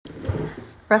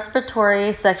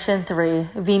Respiratory Section 3,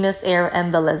 Venous air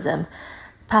embolism.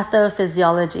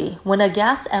 Pathophysiology. When a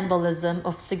gas embolism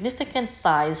of significant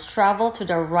size travels to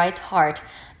the right heart,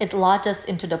 it lodges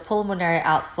into the pulmonary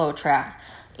outflow tract.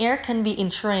 Air can be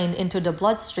entrained into the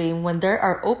bloodstream when there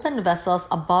are open vessels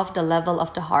above the level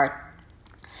of the heart.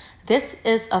 This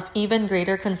is of even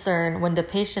greater concern when the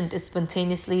patient is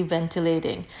spontaneously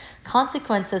ventilating.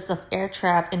 Consequences of air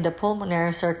trap in the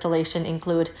pulmonary circulation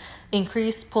include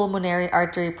increased pulmonary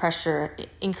artery pressure,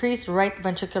 increased right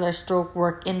ventricular stroke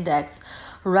work index,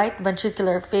 right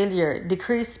ventricular failure,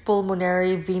 decreased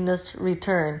pulmonary venous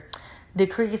return,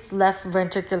 decreased left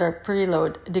ventricular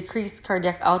preload, decreased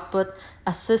cardiac output,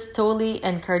 asystole,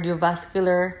 and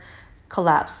cardiovascular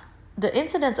collapse. The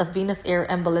incidence of venous air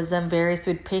embolism varies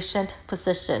with patient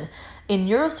position. In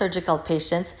neurosurgical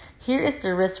patients, here is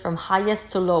the risk from highest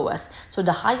to lowest. So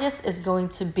the highest is going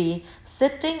to be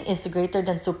sitting is greater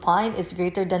than supine, is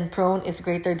greater than prone, is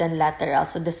greater than lateral.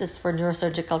 So this is for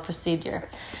neurosurgical procedure.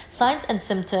 Signs and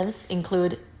symptoms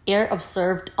include air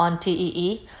observed on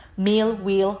TEE, meal,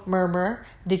 wheel, murmur,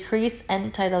 decreased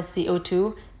end-tidal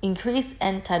CO2, increased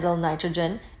end-tidal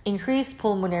nitrogen, increased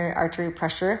pulmonary artery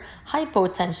pressure,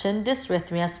 hypotension,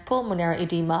 dysrhythmias, pulmonary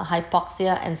edema,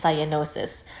 hypoxia, and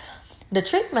cyanosis. The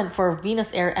treatment for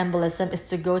venous air embolism is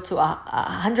to go to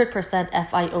 100%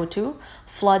 FiO2,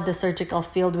 flood the surgical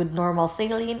field with normal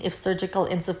saline if surgical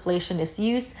insufflation is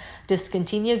used,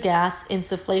 discontinue gas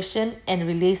insufflation, and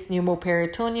release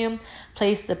pneumoperitoneum.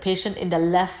 Place the patient in the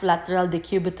left lateral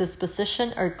decubitus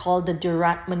position or called the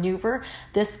Durant maneuver.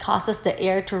 This causes the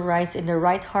air to rise in the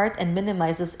right heart and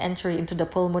minimizes entry into the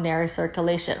pulmonary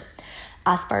circulation.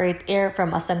 Aspirate air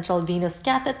from a central venous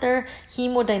catheter,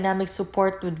 hemodynamic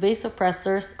support with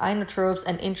vasopressors, inotropes,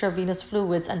 and intravenous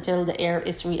fluids until the air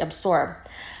is reabsorbed.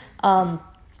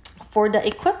 For the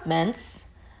equipments,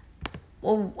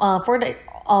 for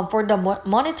the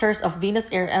monitors of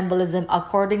venous air embolism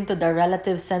according to the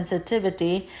relative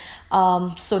sensitivity,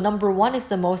 so number 1 is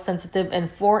the most sensitive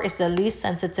and 4 is the least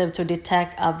sensitive to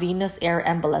detect a venous air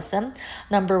embolism.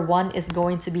 Number 1 is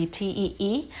going to be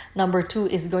TEE. Number 2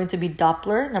 is going to be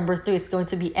Doppler. Number 3 is going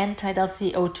to be end-tidal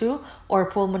CO2 or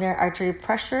pulmonary artery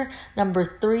pressure. Number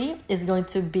 3 is going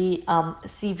to be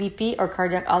CVP or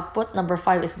cardiac output. Number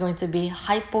 5 is going to be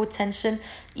hypotension,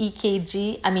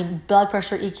 blood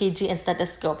pressure EKG, and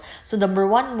stethoscope. So number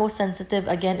 1 most sensitive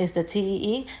again is the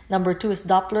TEE. Number 2 is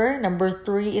Doppler. Number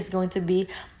 3 is going to be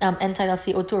end-tidal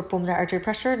CO2 or pulmonary artery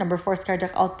pressure. Number 4 is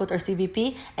cardiac output or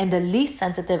CVP. And the least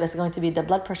sensitive is going to be the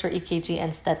blood pressure EKG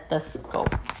and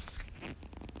stethoscope.